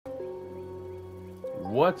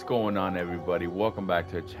What's going on, everybody? Welcome back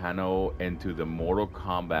to the channel and to the Mortal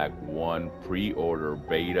Kombat 1 pre-order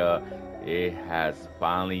beta. It has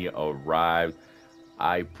finally arrived.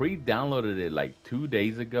 I pre-downloaded it like 2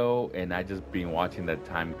 days ago and I just been watching that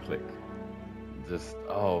time click. Just,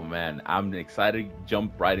 oh man, I'm excited to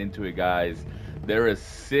jump right into it, guys. There is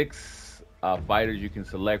 6 fighters you can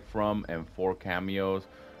select from and 4 cameos.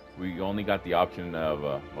 We only got the option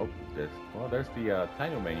of there's the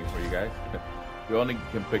title menu for you guys. We only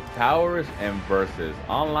can pick towers and versus.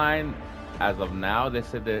 Online, as of now, they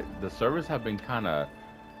said that the servers have been kind of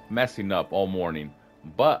messing up all morning.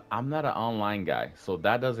 But I'm not an online guy, so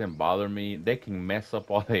that doesn't bother me. They can mess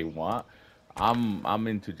up all they want. I'm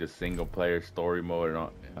into just single player story mode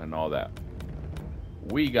and all that.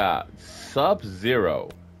 We got Sub-Zero,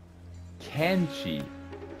 Kenshi,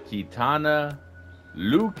 Kitana,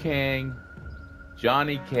 Liu Kang,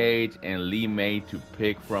 Johnny Cage, and Li Mei to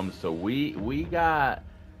pick from. So we got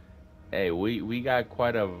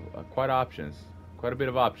quite a bit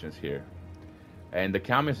of options here. And the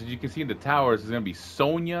cameos, as you can see in the towers, is gonna be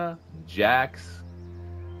Sonya, Jax,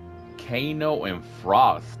 Kano, and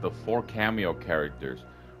Frost, the 4 cameo characters.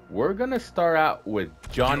 We're gonna start out with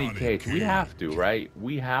Johnny Cage. We have to, right?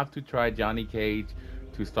 We have to try Johnny Cage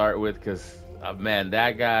to start with, because man,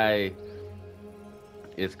 that guy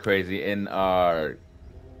is crazy. And our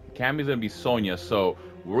cameo is gonna be Sonya. So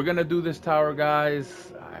we're gonna do this tower,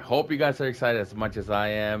 guys. I hope you guys are excited as much as I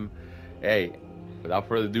am. Hey, without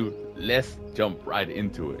further ado, let's jump right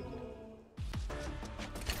into it.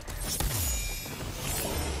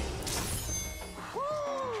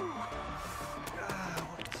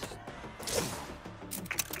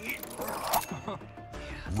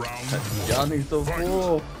 Johnny's so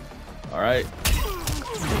cool. All right,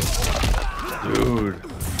 dude.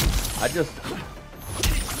 I just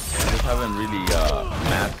haven't really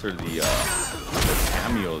mastered the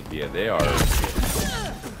cameos yet. They're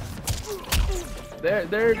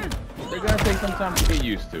gonna take some time to get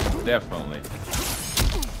used to. Definitely.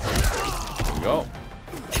 Here we go.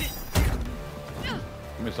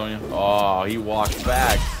 Give me Sonya. Oh, he walked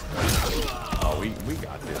back. Oh, we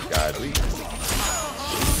got this, guys.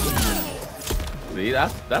 See,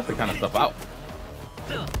 that's the kind of stuff out.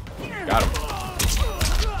 Got him.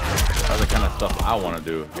 That's the kind of stuff I want to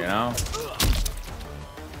do, you know?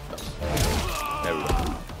 There we go.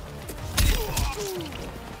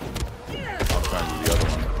 I'm trying to do the other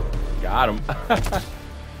one. Got him.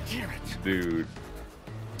 Dude.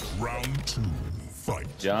 Round 2, fight.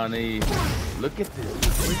 Johnny, look at this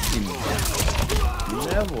freaking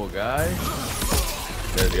level, guys.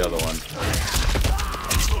 There's the other one.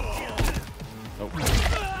 Nope.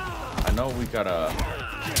 I know we gotta.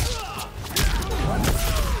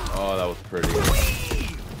 Oh, that was pretty.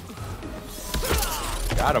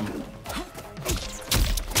 Got him.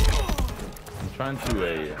 I'm trying to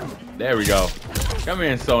there we go. Come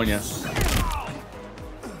here, Sonya.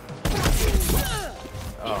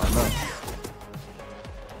 Oh no.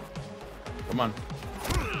 Come on.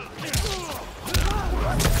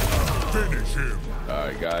 Finish him.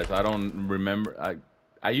 Alright, guys. I don't remember.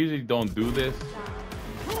 I usually don't do this,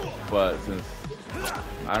 but since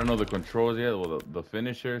I don't know the controls yet, well, the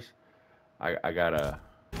finishers, I gotta.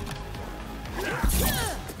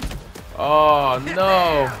 Oh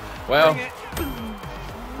no! Well,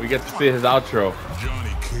 we get to see his outro.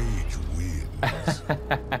 Johnny Cage wins.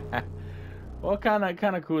 Well, kind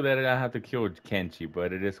of cool that I have to kill Kenshi,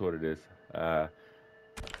 but it is what it is.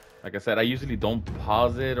 Like I said, I usually don't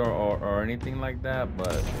pause it or anything like that,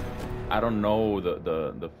 but I don't know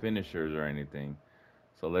the finishers or anything.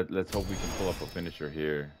 So let's hope we can pull up a finisher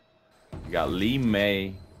here. We got Li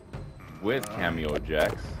Mei with cameo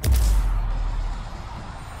Jax.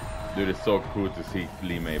 Dude, it's so cool to see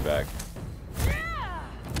Li Mei back.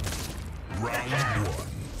 Round 1,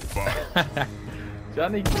 fight.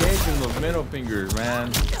 Johnny Cage and those middle fingers,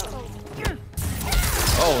 man.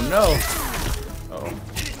 Oh no! Uh-oh.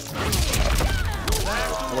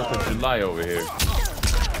 4th of July over here.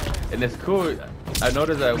 And it's cool. I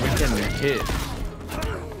noticed that we can hit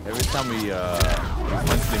every time we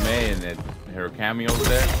punch Li Mei and her cameos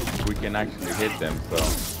there. We can actually hit them. So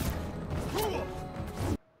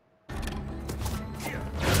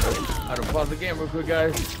I had to pause the game real quick,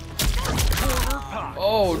 guys.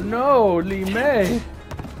 Oh no, Li Mei!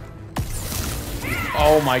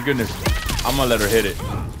 Oh my goodness! I'm gonna let her hit it.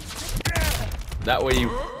 That way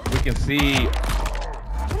we can see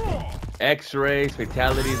X-rays,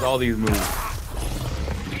 fatalities, all these moves.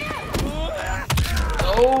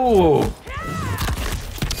 Oh!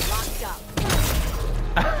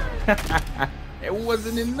 It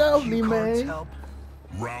wasn't enough, Li Mei.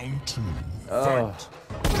 Round 2. Oh. Fight.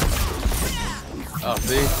 Oh,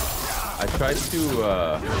 see? I tried to,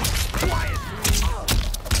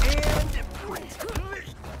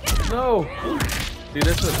 No! See,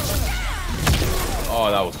 this is...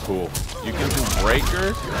 Oh, that was cool. You can do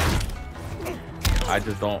breakers. I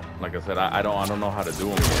just don't, like I said, I don't know how to do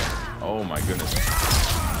them yet. Oh my goodness.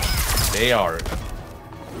 They are...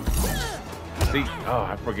 See, oh,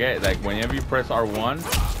 I forget, like whenever you press R1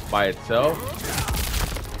 by itself,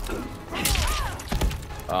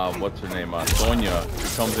 what's her name? Sonya,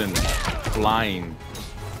 she comes in flying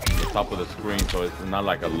on the top of the screen, so it's not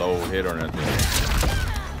like a low hit or anything.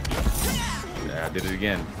 Yeah, I did it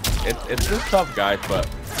again. It's just tough, guys, but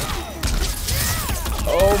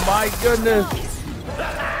oh my goodness!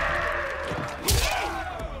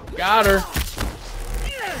 Got her.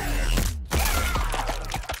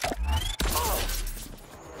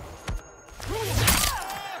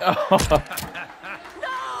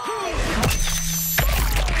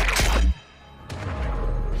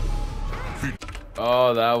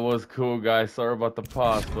 Oh, that was cool, guys. Sorry about the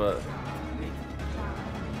pause, but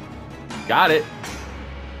got it.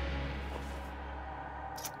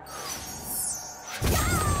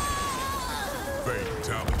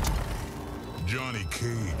 Fatality. Johnny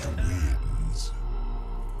Cage wins.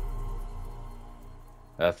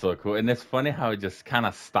 That's so cool, and it's funny how it just kind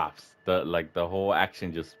of stops. The whole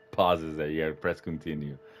action just pauses there. You gotta press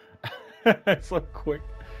continue. It's so quick.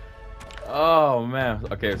 Oh man.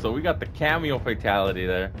 Okay, so we got the cameo fatality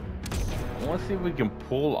there. I want to see if we can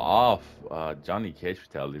pull off Johnny Cage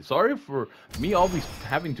fatality. Sorry for me always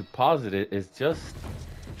having to pause it. It's just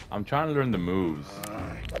I'm trying to learn the moves.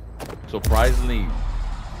 Surprisingly,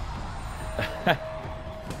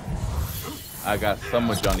 I got some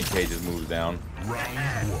of Johnny Cage's moves down.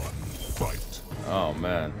 Round 1. Fight. Oh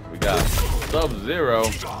man, we got Sub-Zero.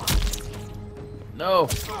 No.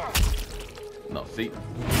 No, see.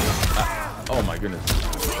 Oh my goodness.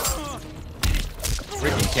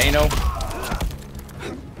 Freaking Kano.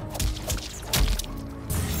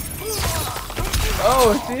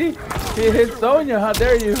 Oh, see? He hit Sonya. How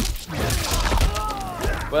dare you?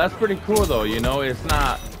 But that's pretty cool though, you know, it's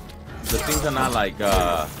not, the things are not like,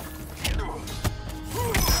 oh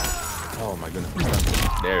my goodness.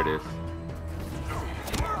 There it is.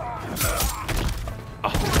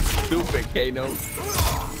 Oh, stupid Kano.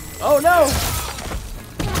 Oh no!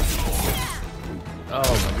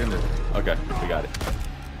 Oh my goodness. Okay, we got it.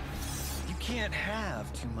 You can't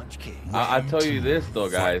have too much cake. I'll tell you this though,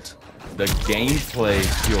 guys. The gameplay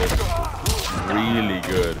feels really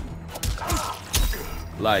good.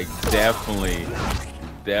 Like, definitely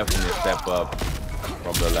a step up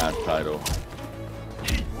from the last title.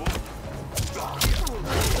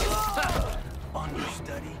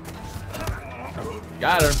 Understudy.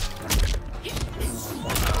 Got her.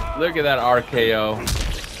 Look at that RKO.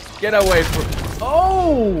 Get away from...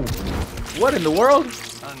 Oh! What in the world?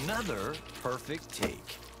 Another perfect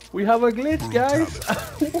take. We have a glitch, guys.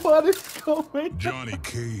 What is going on? Johnny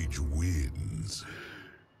Cage wins.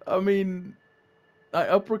 I mean, I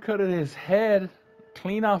uppercutted his head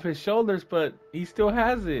clean off his shoulders, but he still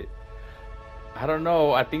has it. I don't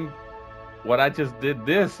know. I think what I just did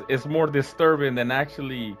this is more disturbing than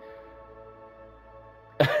actually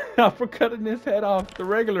uppercutting his head off the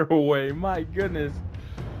regular way. My goodness.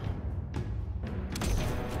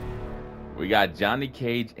 We got Johnny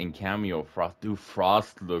Cage and Cameo Frost. Dude,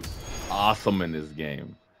 Frost looks awesome in this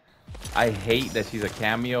game. I hate that she's a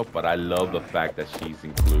cameo, but I love the fact that she's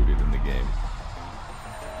included in the game.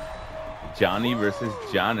 Johnny versus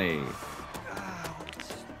Johnny.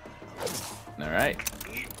 All right.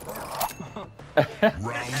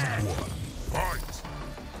 Round 1. Fight.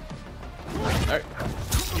 All right.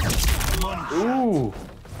 Ooh.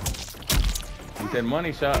 He said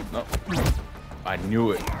money shot. No. I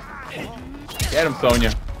knew it. Get him,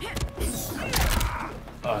 Sonya.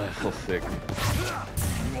 Oh, that's so sick.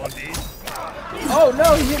 Oh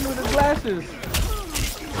no, he hit me with his glasses.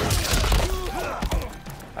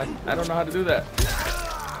 I don't know how to do that.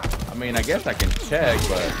 I mean, I guess I can check,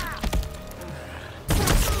 but...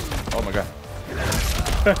 Oh my god.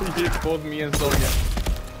 He exposed me and Sonya.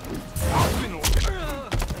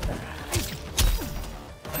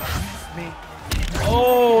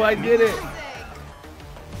 Oh, I did it.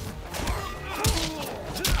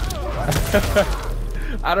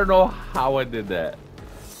 I don't know how I did that.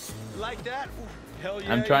 Like that? Hell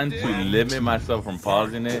yeah, I'm trying to limit myself from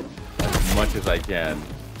pausing it as much as I can.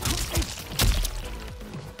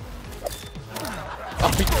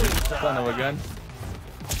 Oh, son of a gun.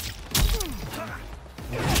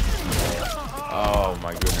 Oh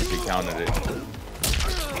my goodness, he counted it.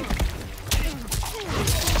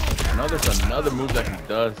 I know there's another move that he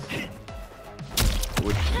does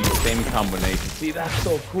with the same combination. See, that's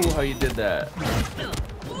so cool how you did that.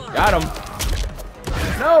 Got him.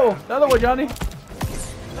 No, another one, Johnny.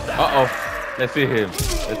 Uh-oh. Let's see him.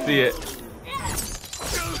 Let's see it.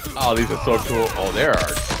 Oh, these are so cool. Oh, there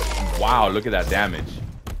are. Wow, look at that damage.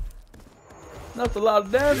 That's a lot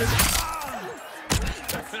of damage.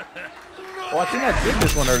 Oh, I think I did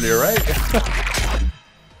this one earlier, right?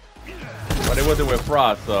 But it wasn't with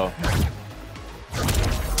Frost, so.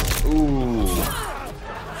 Ooh.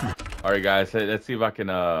 All right, guys. Let's see if I can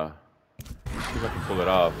pull it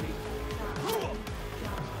off.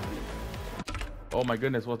 Oh my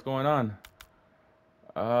goodness, what's going on?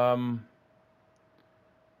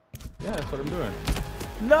 Yeah, that's what I'm doing.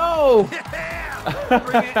 No!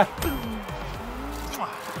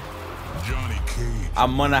 Johnny Cage.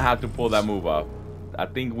 I'm gonna have to pull that move off. I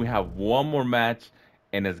think we have one more match,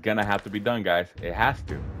 and it's gonna have to be done, guys. It has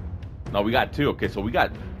to. No, we got two. Okay, so we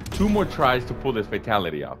got two more tries to pull this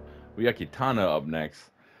fatality off. We got Kitana up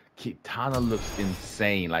next. Kitana looks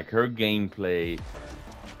insane. Like her gameplay.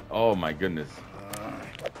 Oh my goodness.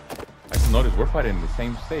 I just noticed we're fighting in the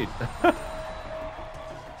same stage.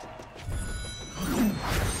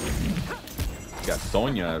 Got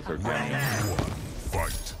Sonya as her gang.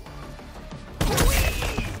 Fight.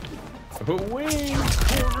 Wing.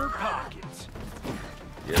 Corner pockets.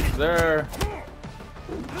 Yes, sir.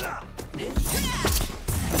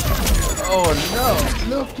 Oh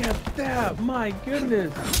no! Look at that! My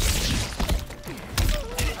goodness!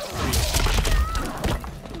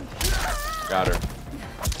 Got her.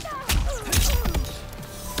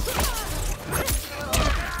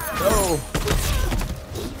 No!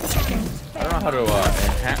 I don't know how to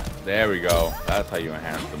enhance. There we go. That's how you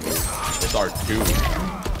enhance the move. It's R2.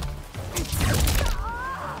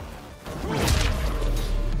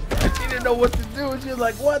 She didn't know what to do. She was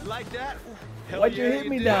like, "What? Like that? Why'd you hit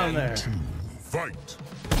me down there?" Two. Fight.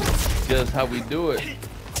 Just how we do it.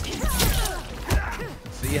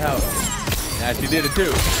 See how? Now she did it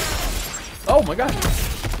too. Oh my god!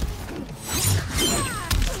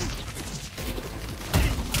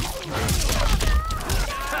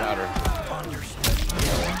 Got her.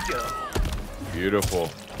 Beautiful.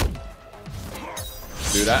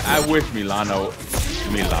 Dude, I wish Melina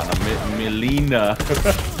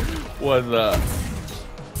was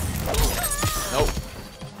nope.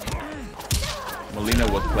 Melina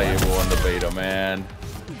was playable in the beta, man.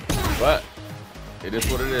 But it is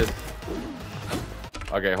what it is.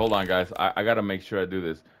 Okay, hold on, guys. I gotta make sure I do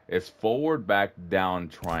this. It's forward, back, down,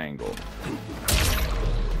 triangle.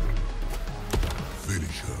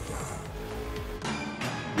 Finish her.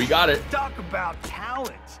 We got it. Talk about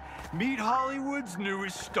talent. Meet Hollywood's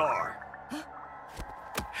newest star.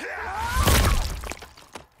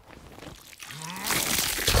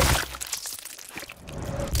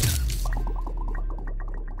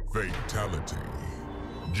 Fatality.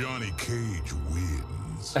 Johnny Cage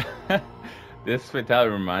wins. This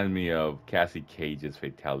fatality reminds me of Cassie Cage's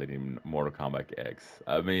fatality in Mortal Kombat X.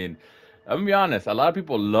 I mean, I'm gonna be honest, a lot of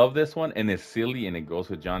people love this one and it's silly and it goes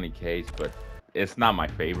with Johnny Cage, but it's not my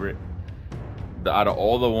favorite. Out of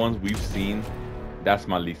all the ones we've seen, that's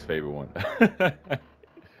my least favorite one.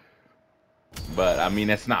 But I mean,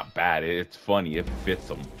 it's not bad. It's funny. It fits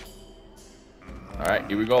them. All right,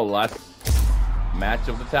 here we go. Last match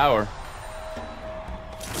of the tower.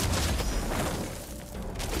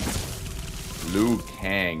 Liu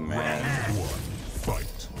Kang, man. Round one.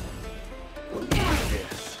 Fight.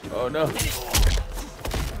 Oh no.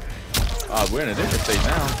 Oh, we're in a different state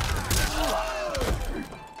now.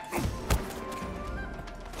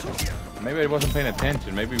 Maybe I wasn't paying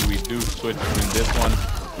attention. Maybe we do switch between this one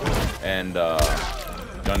and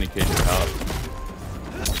Johnny Cage's house.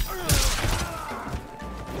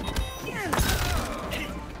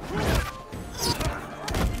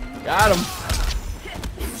 Got him.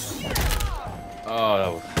 Oh,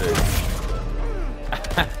 that was sick.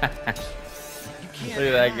 Look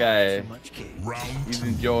at that guy. Round He's two.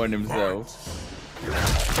 enjoying himself.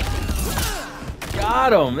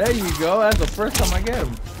 Got him. There you go. That's the first time I get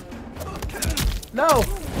him. No.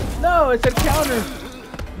 No, it said counter.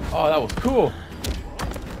 Oh, that was cool.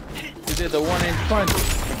 He did the 1-inch punch.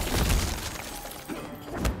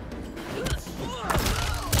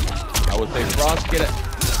 I would say, Frost, get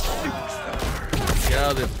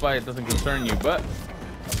out of this fight. It doesn't concern you, but...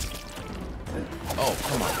 Oh,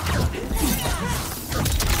 come on.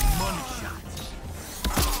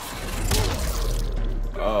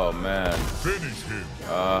 Oh, man. Finish him.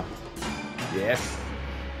 Yes.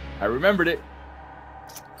 I remembered it.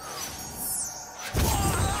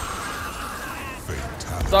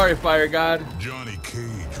 Fatality. Sorry, Fire God. Johnny Cage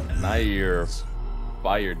Now you're wins.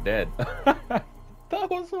 fire dead. That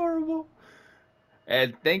was horrible.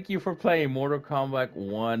 And thank you for playing Mortal Kombat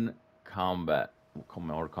 1 Combat.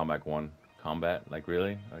 Mortal Kombat 1 Combat? Like,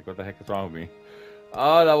 really? Like, what the heck is wrong with me?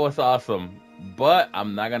 Oh, that was awesome. But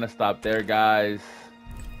I'm not going to stop there, guys.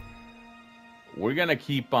 We're going to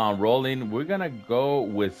keep on rolling. We're going to go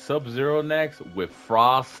with Sub-Zero next with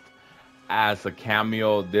Frost as a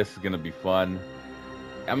cameo. This is going to be fun.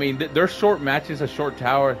 I mean, they're short matches, a short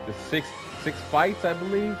tower. The six fights, I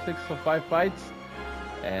believe. 6 or 5 fights.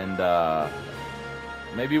 And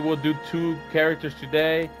maybe we'll do 2 characters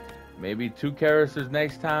today. Maybe 2 characters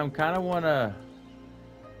next time. Kind of want to...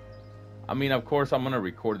 I mean, of course, I'm going to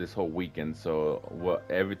record this whole weekend. So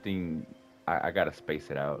everything... I got to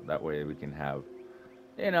space it out. That way we can have,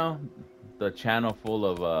 you know, the channel full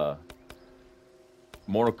of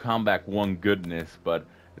Mortal Kombat 1 goodness. But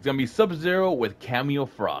it's going to be Sub-Zero with Cameo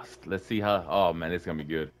Frost. Let's see how... Oh, man, it's going to be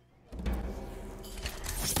good.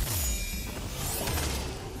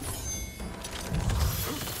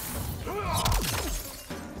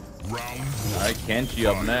 Alright, Kenshi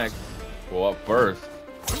up next. Go up first.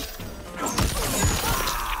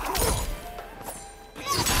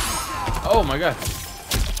 Oh my god.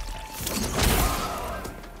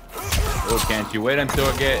 Oh, Kenshi, wait until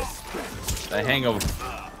I get the hang of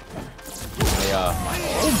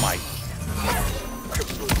oh my.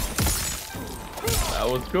 That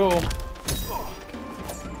was cool.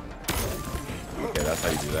 Okay, that's how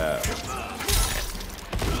you do that.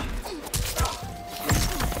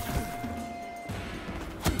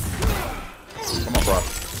 Come on, bro.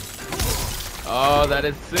 Oh, that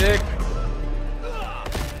is sick.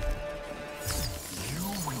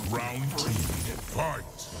 Round 2, fight.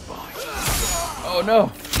 Oh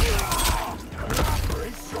no.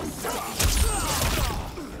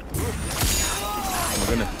 Oh my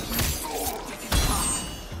goodness.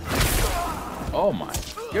 Oh my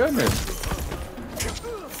goodness.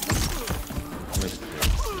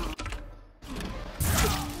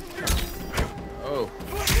 Oh.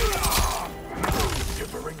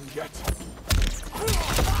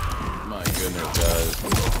 My goodness, guys.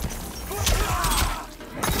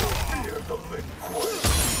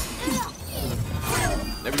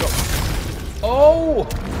 There we go. Oh!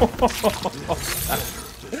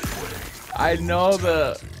 I know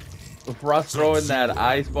the Frost throwing that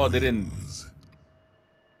ice ball didn't,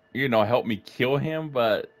 you know, help me kill him,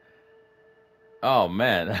 but oh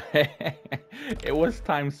man, it was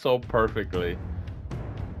timed so perfectly.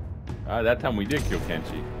 That time we did kill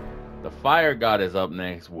Kenshi. The Fire God is up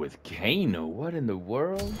next with Kano. What in the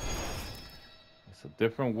world? It's a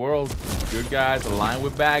different world. Good guys align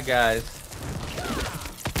with bad guys.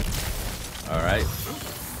 All right.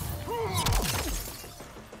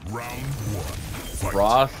 Round 1, fight.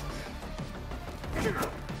 Frost.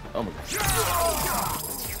 Oh my god.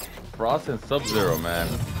 Frost and Sub-Zero, man.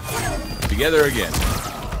 Together again.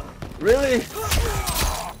 Really?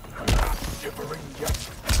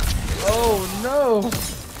 Oh no.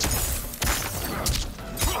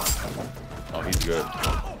 Oh, he's good.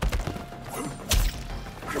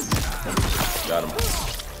 Got him.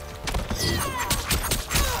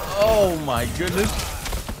 Oh my goodness.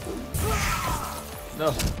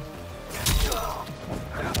 No.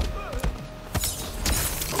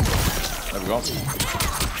 There we go.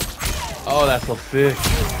 Oh, that's so sick.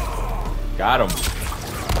 Got him.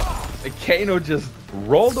 The Kano just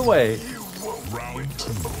rolled away. Round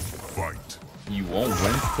 2, fight. You won't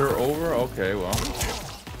winter over? Okay, well.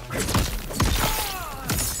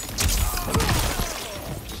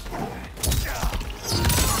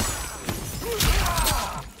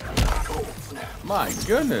 My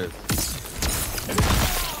goodness. There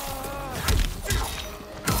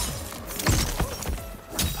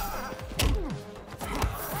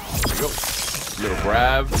we go. Little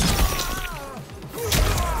grab.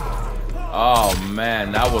 Oh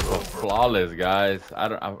man, that was a flawless, guys. I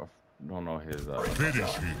don't know his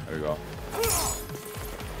Finish him. there we go.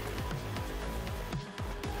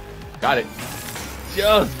 Got it.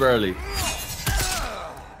 Just barely.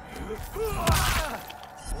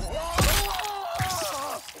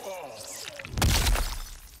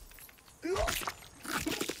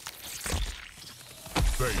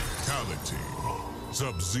 Fatality.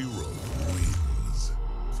 Sub-Zero wins.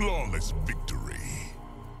 Flawless victory.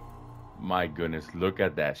 My goodness, look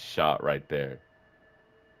at that shot right there.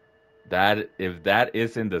 If that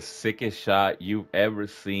isn't the sickest shot you've ever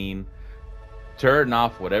seen, turn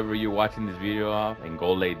off whatever you're watching this video off and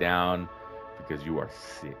go lay down because you are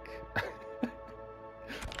sick.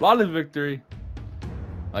 Flawless victory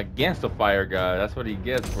against the Fire God. That's what he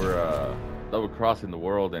gets for double crossing the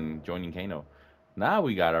world and joining Kano. Now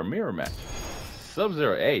we got our mirror match.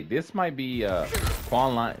 Sub-Zero. Hey, this might be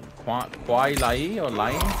Kwai Lai or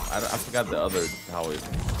Lion. I forgot the other how it's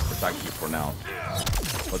actually pronounced.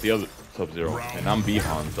 But the other Sub-Zero. And I'm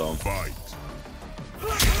Bihan, so.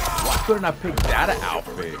 Why couldn't I pick that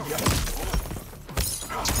outfit?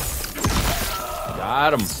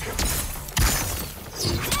 Got him.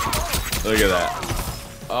 Look at that.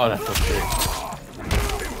 Oh, that's so sick.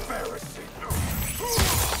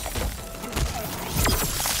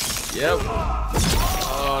 Yep.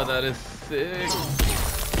 Oh, that is sick.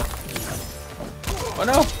 Oh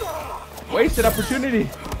no! Wasted opportunity.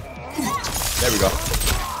 There we go.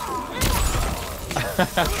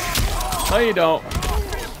 No, you don't.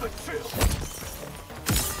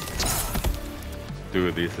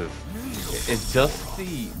 Dude, this is. It's just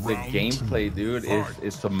the gameplay, dude.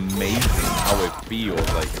 It's amazing how it feels.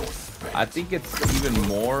 Like, I think it's even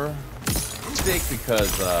more sick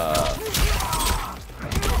because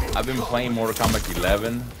I've been playing Mortal Kombat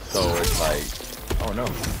 11, so it's like, oh no.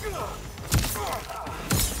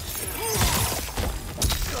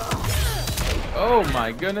 Oh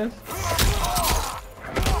my goodness.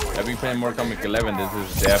 I've been playing Mortal Kombat 11. This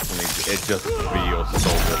is definitely, it just feels so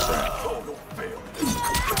different.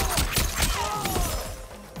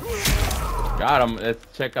 Got him. Let's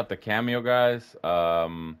check out the cameo, guys.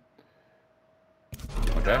 Okay,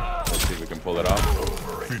 let's see if we can pull it off.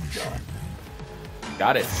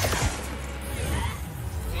 Got it.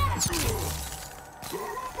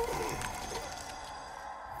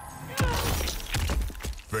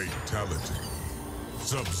 Fatality.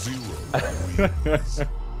 Sub-Zero.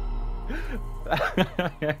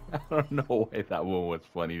 I don't know why that one was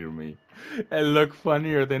funny to me. It looked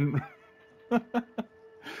funnier than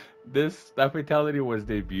that fatality was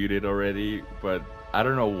debuted already, but I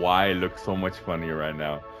don't know why it looks so much funnier right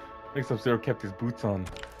now. I think Sub-Zero kept his boots on.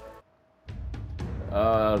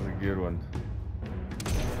 Oh, that was a good one.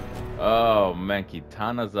 Oh man,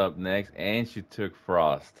 Kitana's up next, and she took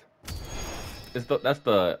Frost. That's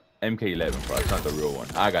the MK11 Frost, not the real one.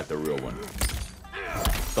 I got the real one.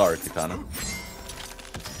 Sorry, Kitana.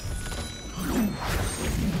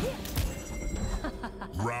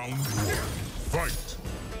 Round one. Fight.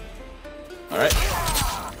 All right.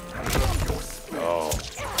 Oh.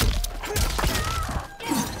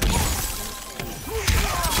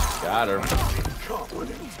 Got her.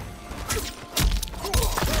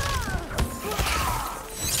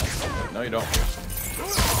 No, you don't.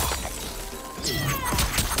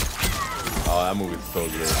 Oh, that move is so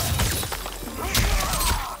good.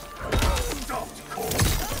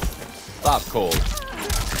 Stop cold.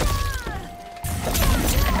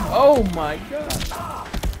 Oh my god.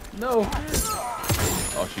 No.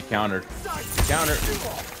 Oh, she countered. She countered.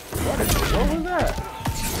 What was that?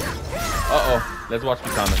 Uh-oh. Let's watch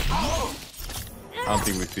Kitana. I don't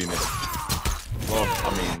think we've seen it. Well, I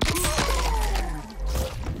mean,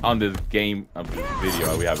 on this game, of this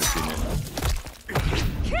video, we haven't seen it.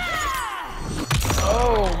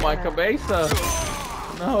 Oh, my cabeza.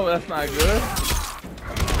 No, that's not good.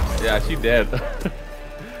 Yeah, she dead.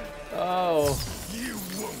 Oh.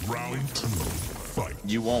 Round two. Fight.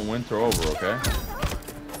 You won't winter over, okay?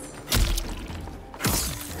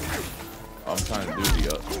 I'm trying to do the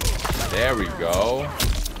other. There we go.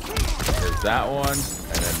 There's that one,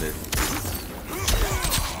 and then this.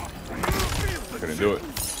 Couldn't do it.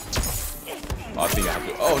 Oh, I think I have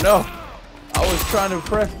to. Oh no! I was trying to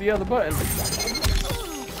press the other button.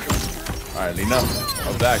 All right, Lena.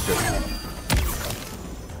 I'm back.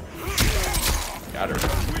 Got her.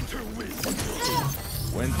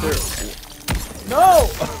 Winter. No!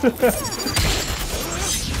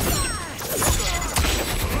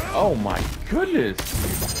 Oh my goodness!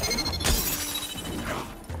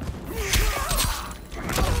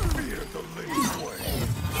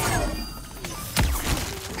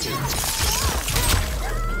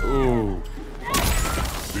 Ooh.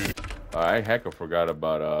 I heck, I forgot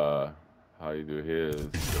about how you do his.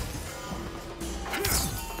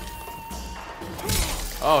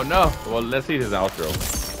 Oh no! Well, let's see his outro.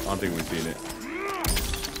 I don't think we've seen it.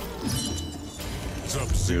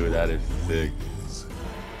 Dude, that is sick.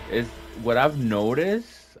 It's what I've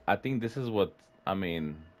noticed. I think this is what I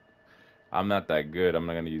mean. I'm not that good. I'm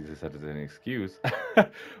not gonna use this as an excuse.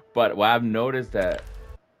 But what I've noticed that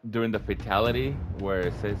during the fatality, where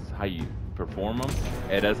it says how you perform them,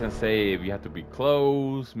 it doesn't say if you have to be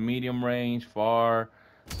close, medium range, far.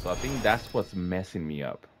 So I think that's what's messing me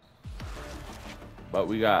up. But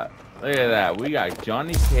we got, look at that. We got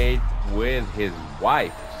Johnny Cage with his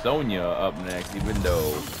wife, Sonya, up next, even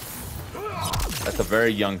though that's a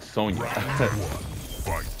very young Sonya.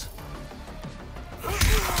 Fight.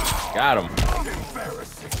 Got him.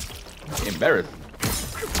 Embarrassing.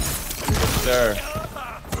 Sir.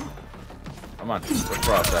 Come on. Where's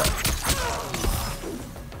Frost at?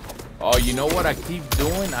 Oh, you know what I keep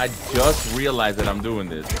doing? I just realized that I'm doing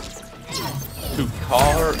this. To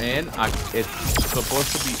call her in, it's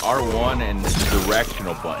supposed to be R1 and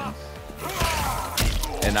directional buttons.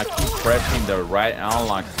 And I keep pressing the right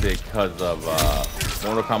analog stick because of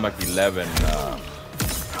Mortal Kombat 11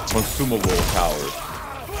 consumable powers.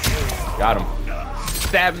 Got him.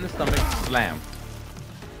 Stab in the stomach. Slam.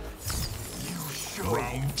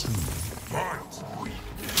 Round 2. Fight.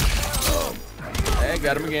 Hey,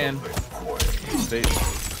 got him again.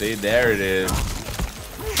 See, there it is.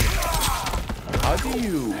 How do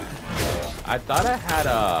you... I thought I had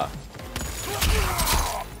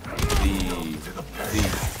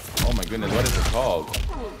oh my goodness, what is it called?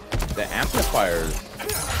 The amplifiers.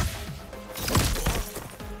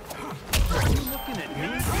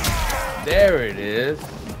 There it is.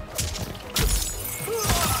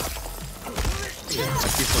 I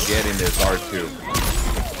keep forgetting there's R2.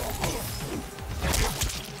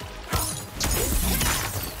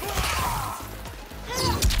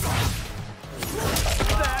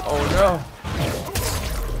 Oh no.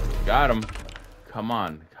 Got him. Come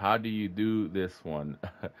on. How do you do this one?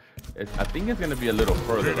 I think it's going to be a little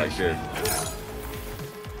further like this.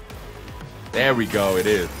 There we go. It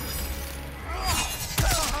is.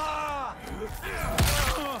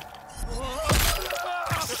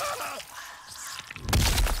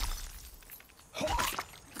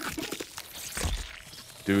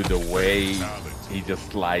 Dude, the way he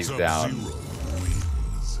just slides down.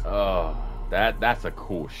 Oh, that's a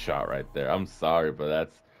cool shot right there. I'm sorry, but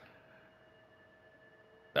that's...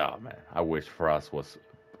 Oh man, I wish Frost was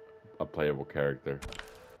a playable character.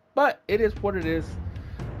 But it is what it is.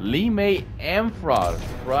 Li Mei and Frost.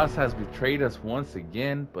 Frost has betrayed us once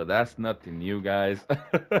again, but that's nothing new, guys.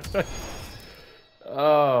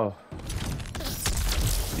 Oh.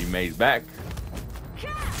 Li Mei's back.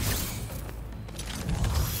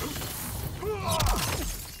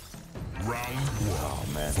 Round 1. Oh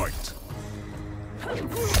man. Fight.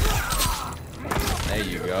 There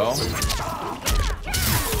you go.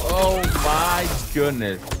 Oh my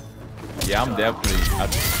goodness. Yeah, I'm definitely...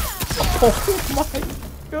 Oh my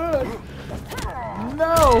god.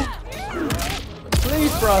 No.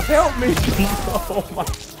 Please, Frost, help me. Oh my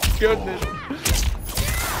goodness.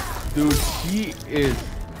 Dude, she is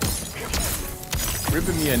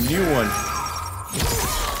ripping me a new one.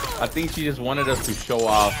 I think she just wanted us to show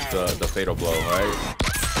off the fatal blow, right?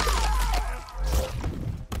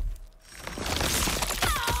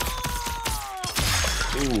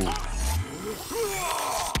 Ooh.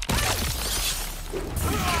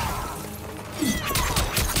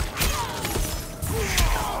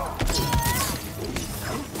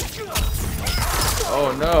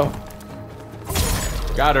 Oh no.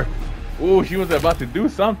 Got her. Ooh, she was about to do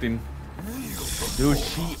something. Dude,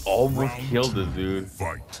 she almost killed us, dude.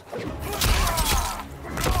 Fight.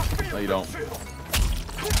 No, you don't.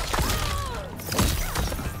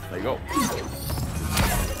 There you go.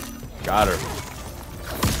 Got her.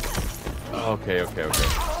 Okay.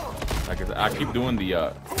 Like I said, I keep doing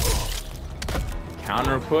the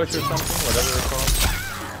counter push or something, whatever it's called.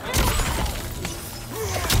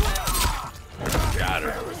 Got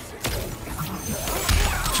her.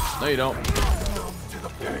 No, you don't.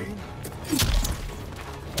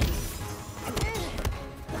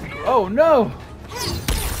 Oh no!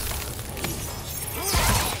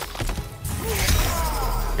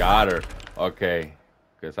 Got her. Okay.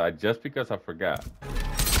 Because I forgot.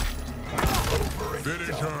 Finish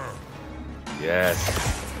her. Yes.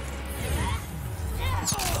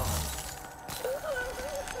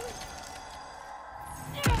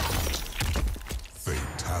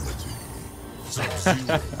 Fatality.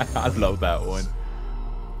 I love that one.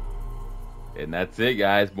 And that's it,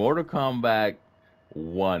 guys. Mortal Kombat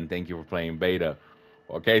 1. Thank you for playing beta.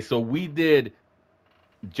 Okay, so we did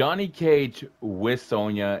Johnny Cage with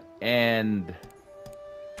Sonya and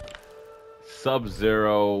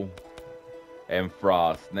Sub-Zero and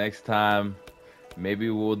Frost. Next time, maybe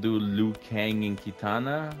we'll do Liu Kang and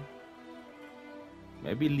Kitana.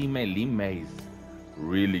 Maybe Li Mei. Li Mei's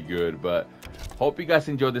really good. But hope you guys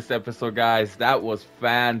enjoyed this episode, guys. That was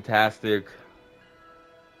fantastic.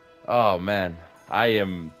 Oh man, I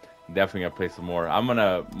am definitely gonna play some more. I'm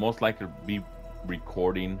gonna most likely be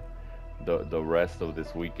recording the rest of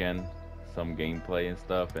this weekend, some gameplay and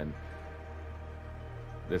stuff, and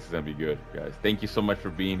this is gonna be good, guys. Thank you so much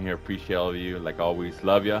for being here. Appreciate all of you. Like always,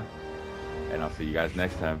 love ya, and I'll see you guys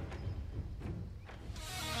next time.